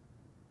us,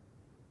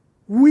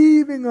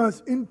 weaving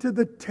us into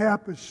the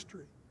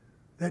tapestry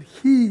that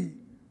He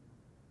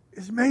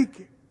is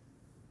making.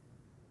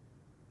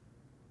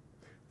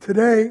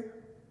 Today,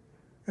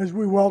 as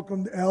we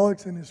welcomed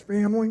Alex and his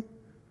family,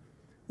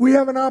 we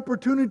have an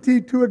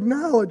opportunity to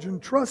acknowledge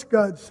and trust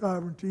God's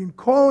sovereignty in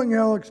calling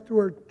Alex to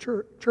our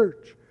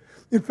church.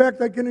 In fact,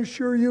 I can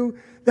assure you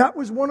that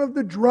was one of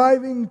the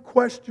driving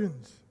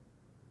questions.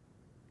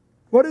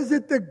 What is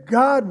it that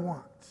God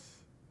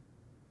wants?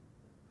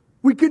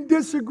 We can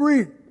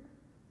disagree,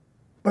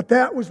 but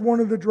that was one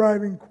of the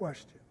driving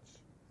questions.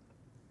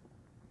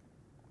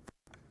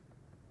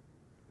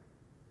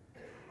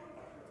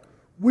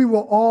 We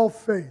will all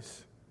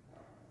face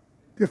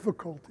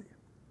difficulty,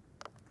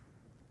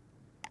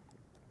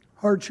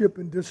 hardship,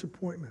 and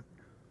disappointment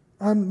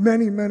on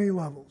many, many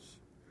levels.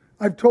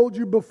 I've told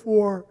you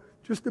before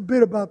just a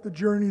bit about the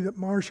journey that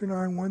Marcia and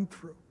I went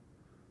through.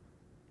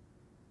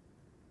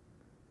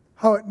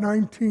 How at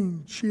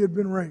 19 she had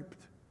been raped.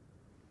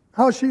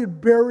 How she had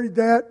buried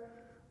that.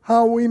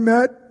 How we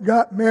met,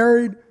 got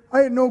married. I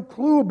had no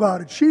clue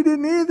about it. She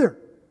didn't either.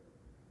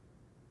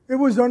 It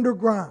was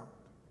underground.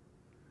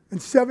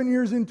 And 7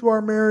 years into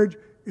our marriage,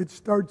 it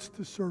starts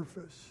to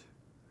surface.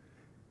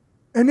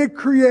 And it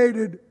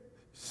created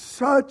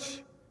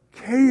such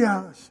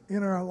chaos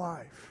in our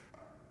life.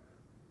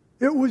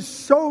 It was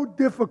so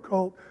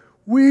difficult.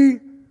 We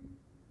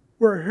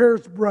were a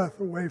hair's breadth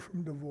away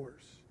from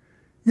divorce.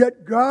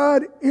 Yet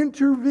God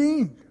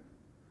intervened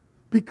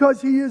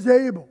because He is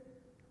able.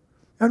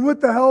 And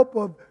with the help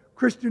of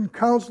Christian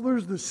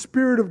counselors, the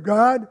Spirit of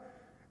God,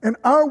 and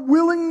our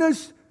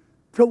willingness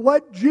to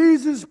let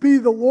Jesus be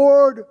the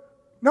Lord,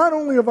 not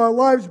only of our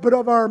lives, but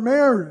of our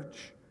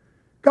marriage,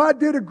 God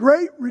did a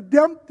great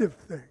redemptive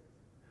thing.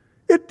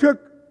 It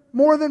took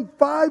more than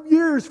 5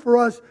 years for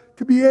us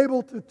to be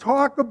able to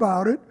talk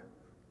about it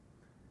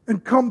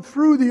and come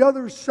through the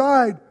other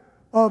side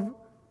of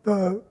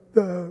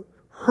the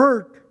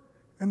hurt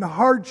and the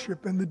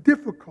hardship and the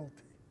difficulty.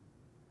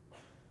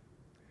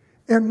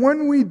 And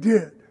when we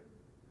did,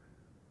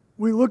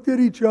 we looked at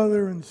each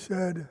other and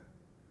said,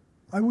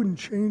 I wouldn't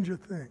change a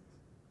thing.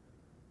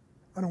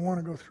 I don't want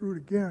to go through it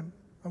again.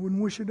 I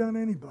wouldn't wish it on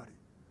anybody.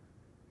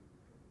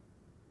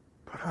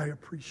 But I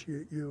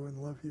appreciate you and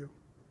love you.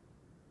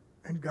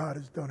 And God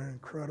has done an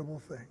incredible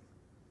thing.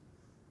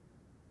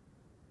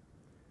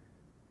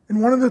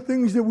 And one of the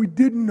things that we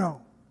didn't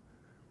know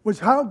was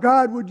how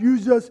God would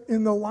use us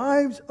in the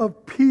lives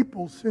of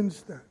people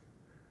since then.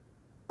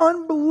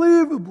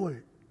 Unbelievably,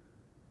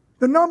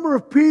 the number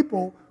of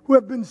people who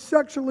have been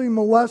sexually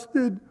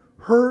molested,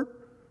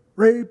 hurt,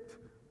 raped,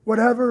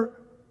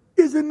 whatever,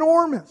 is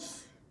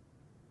enormous.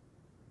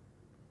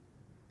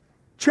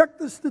 Check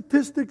the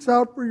statistics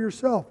out for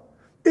yourself.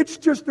 It's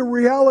just a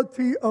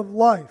reality of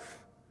life.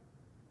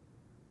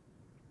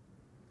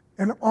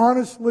 And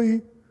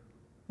honestly,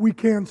 we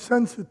can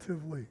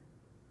sensitively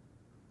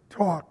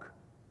talk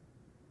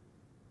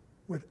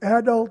with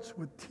adults,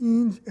 with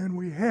teens, and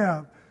we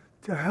have,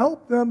 to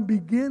help them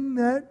begin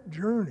that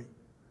journey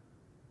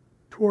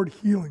toward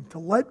healing, to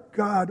let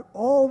God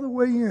all the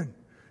way in,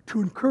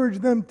 to encourage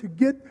them to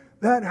get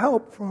that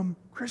help from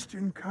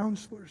Christian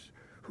counselors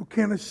who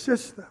can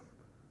assist them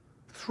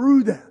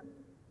through that.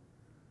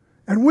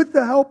 And with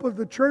the help of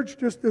the church,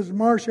 just as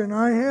Marcia and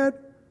I had,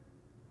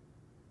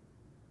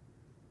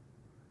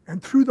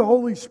 and through the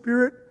Holy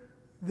Spirit,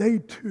 they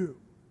too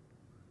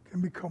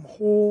can become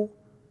whole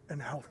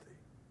and healthy.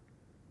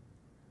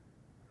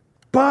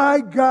 By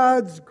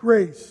God's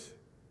grace,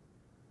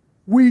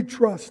 we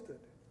trusted.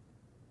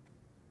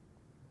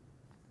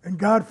 And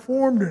God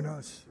formed in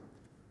us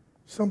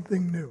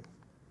something new.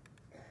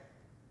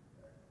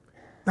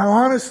 Now,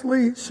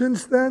 honestly,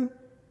 since then,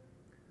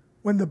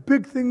 when the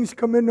big things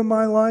come into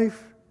my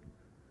life,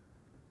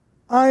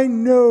 I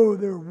know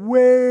they're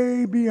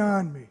way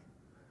beyond me.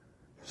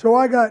 So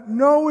I got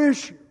no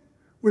issue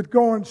with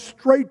going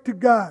straight to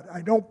God.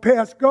 I don't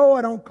pass go.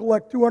 I don't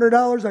collect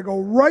 $200. I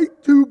go right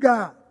to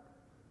God.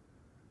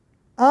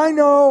 I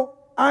know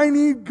I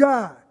need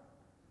God.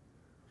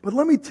 But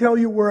let me tell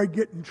you where I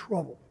get in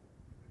trouble.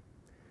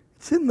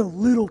 It's in the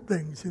little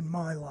things in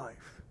my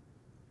life.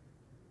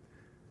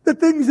 The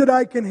things that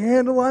I can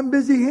handle, I'm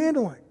busy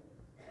handling.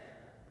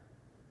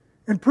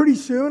 And pretty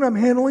soon I'm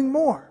handling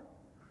more.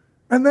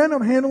 And then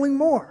I'm handling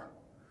more.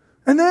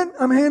 And then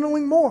I'm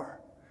handling more.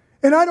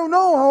 And I don't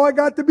know how I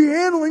got to be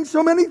handling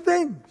so many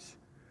things.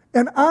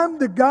 And I'm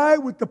the guy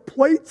with the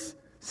plates,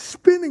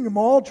 spinning them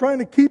all, trying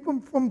to keep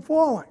them from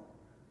falling.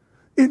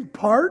 In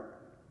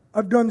part,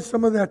 I've done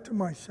some of that to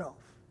myself.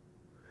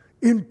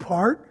 In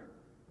part,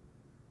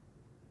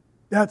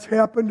 that's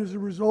happened as a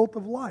result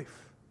of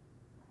life.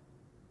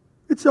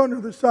 It's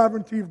under the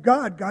sovereignty of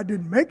God. God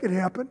didn't make it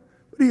happen,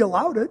 but He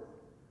allowed it.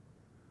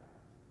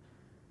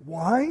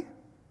 Why?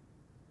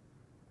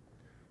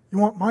 You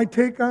want my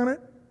take on it?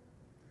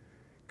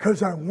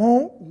 Because I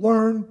won't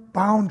learn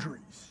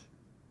boundaries.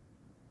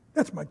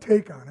 That's my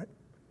take on it.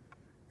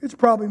 It's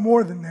probably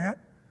more than that,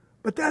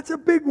 but that's a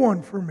big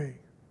one for me.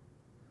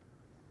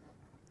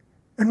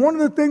 And one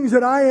of the things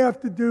that I have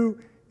to do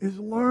is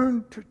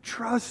learn to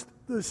trust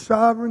the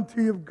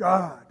sovereignty of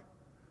God.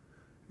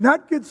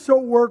 Not get so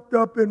worked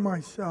up in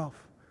myself,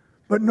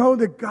 but know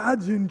that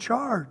God's in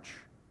charge.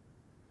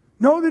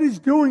 Know that He's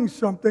doing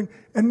something,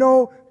 and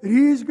know that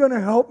He's going to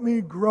help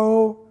me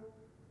grow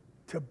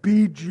to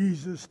be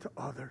Jesus to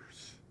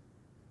others.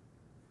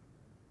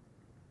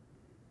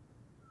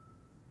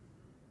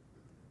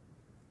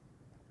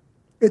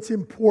 It's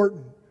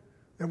important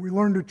that we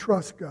learn to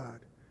trust God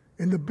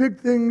in the big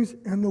things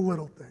and the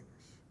little things.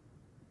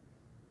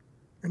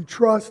 And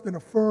trust and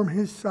affirm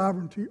His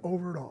sovereignty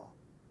over it all.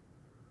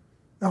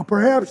 Now,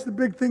 perhaps the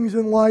big things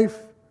in life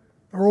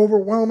are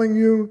overwhelming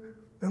you,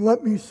 then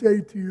let me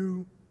say to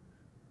you,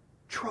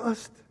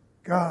 trust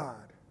God.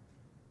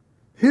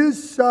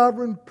 His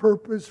sovereign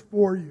purpose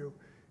for you,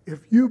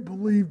 if you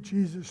believe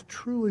Jesus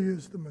truly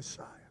is the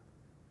Messiah.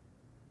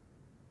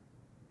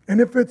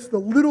 And if it's the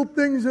little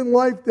things in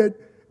life that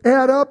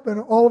add up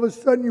and all of a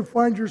sudden you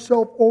find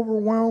yourself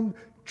overwhelmed,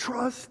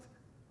 trust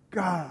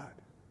God.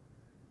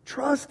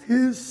 Trust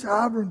His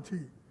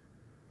sovereignty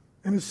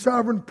and His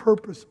sovereign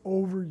purpose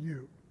over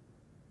you.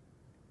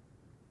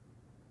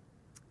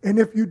 And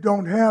if you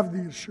don't have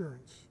the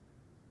assurance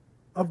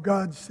of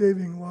God's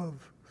saving love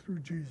through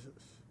Jesus,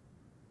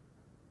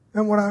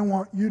 then what I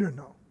want you to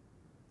know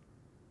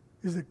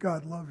is that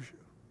God loves you.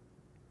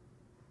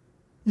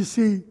 You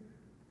see,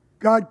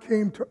 God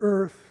came to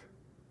earth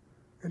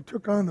and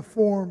took on the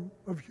form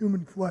of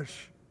human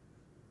flesh.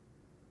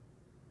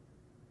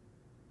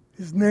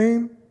 His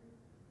name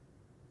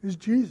is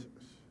Jesus.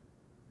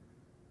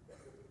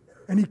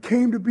 And He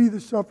came to be the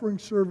suffering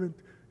servant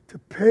to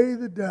pay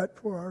the debt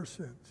for our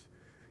sins.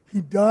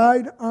 He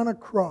died on a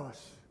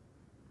cross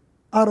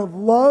out of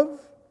love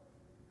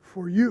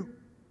for you.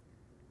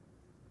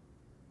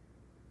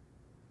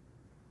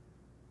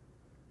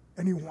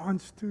 And He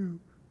wants to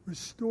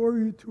restore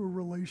you to a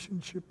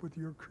relationship with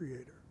your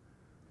Creator.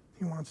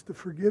 He wants to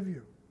forgive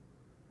you.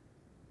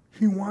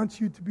 He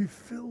wants you to be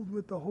filled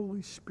with the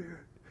Holy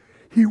Spirit.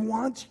 He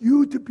wants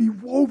you to be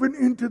woven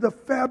into the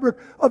fabric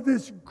of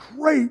this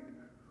great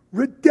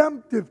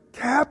redemptive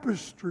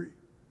tapestry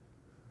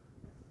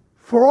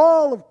for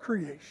all of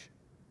creation.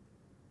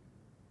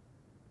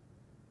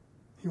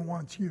 He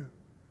wants you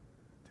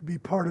to be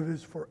part of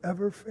His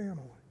forever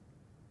family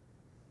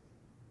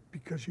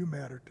because you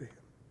matter to Him.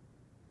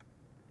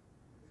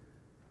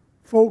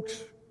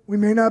 Folks, we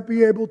may not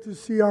be able to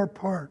see our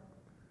part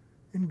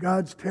in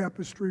God's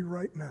tapestry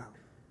right now,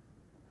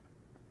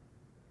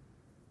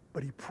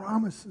 but He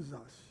promises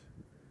us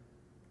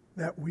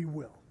that we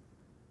will.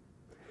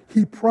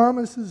 He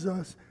promises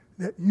us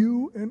that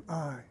you and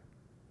I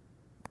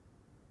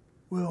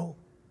will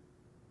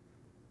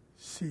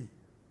see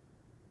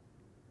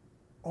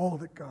all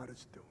that God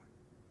is doing.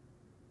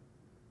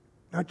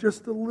 Not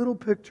just a little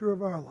picture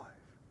of our life,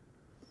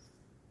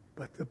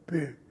 but the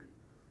big,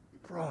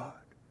 broad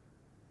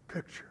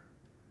picture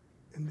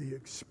in the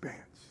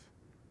expanse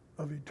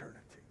of eternity.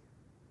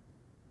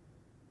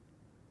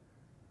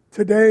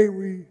 Today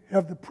we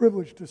have the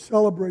privilege to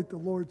celebrate the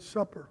Lord's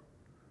Supper.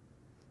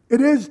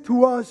 It is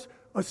to us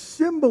a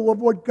symbol of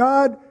what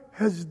God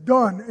has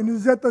done and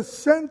is at the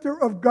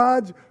center of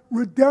God's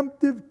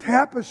redemptive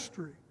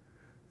tapestry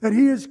that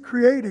He is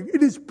creating.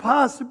 It is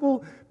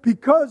possible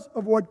because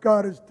of what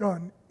God has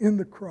done in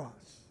the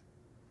cross.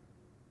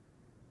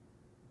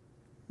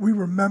 We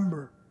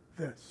remember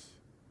this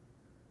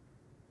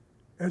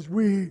as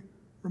we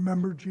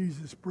remember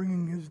Jesus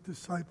bringing his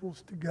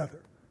disciples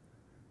together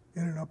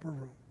in an upper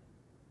room.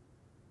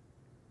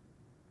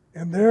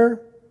 And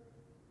there,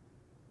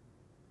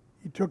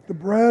 he took the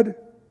bread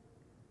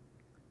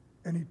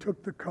and he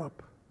took the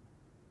cup.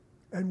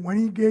 And when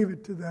he gave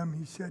it to them,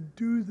 he said,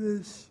 "Do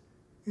this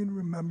in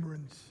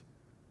remembrance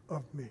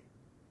of me."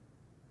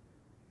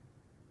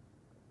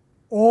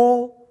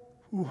 All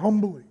who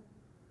humbly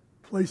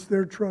place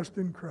their trust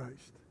in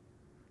Christ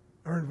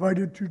are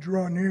invited to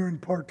draw near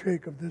and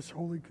partake of this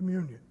Holy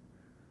Communion.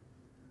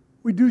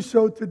 We do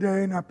so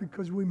today not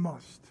because we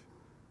must,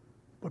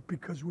 but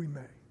because we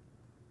may.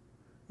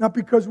 Not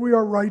because we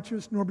are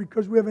righteous, nor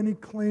because we have any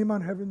claim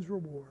on heaven's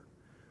reward,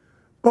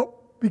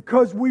 but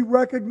because we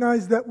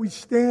recognize that we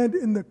stand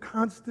in the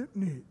constant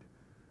need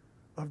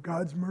of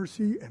God's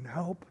mercy and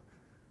help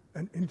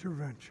and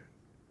intervention.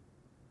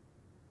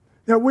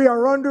 That we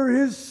are under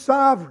his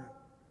sovereign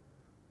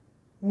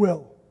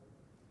will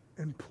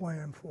and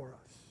plan for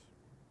us.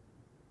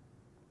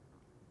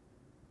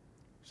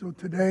 So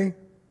today,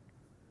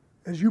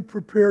 as you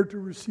prepare to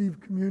receive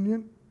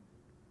communion,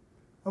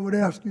 I would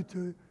ask you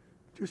to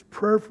just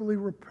prayerfully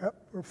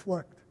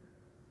reflect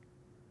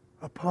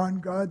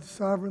upon God's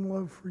sovereign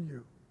love for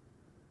you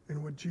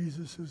and what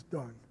Jesus has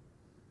done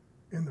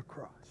in the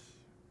cross.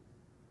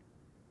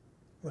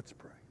 Let's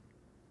pray.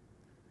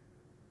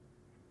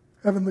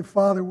 Heavenly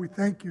Father, we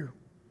thank you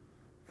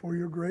for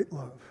your great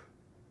love.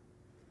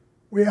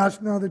 We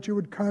ask now that you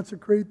would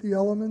consecrate the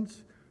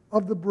elements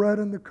of the bread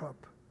and the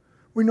cup.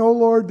 We know,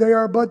 Lord, they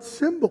are but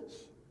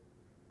symbols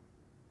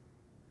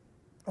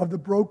of the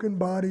broken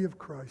body of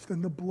Christ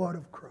and the blood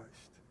of Christ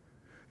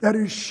that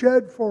is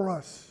shed for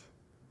us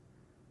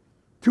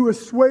to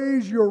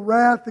assuage your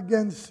wrath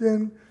against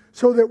sin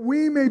so that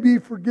we may be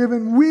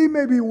forgiven, we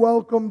may be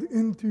welcomed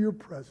into your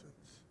presence.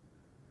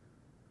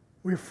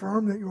 We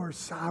affirm that you are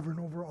sovereign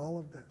over all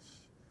of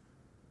this.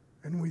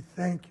 And we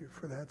thank you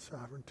for that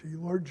sovereignty.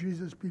 Lord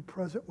Jesus, be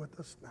present with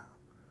us now.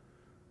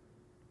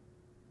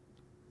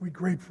 We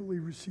gratefully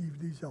receive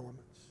these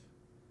elements.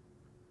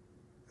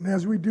 And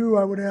as we do,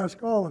 I would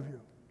ask all of you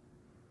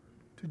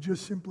to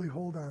just simply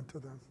hold on to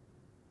them.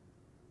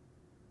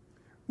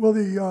 Will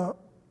the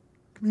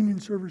communion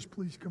servers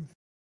please come?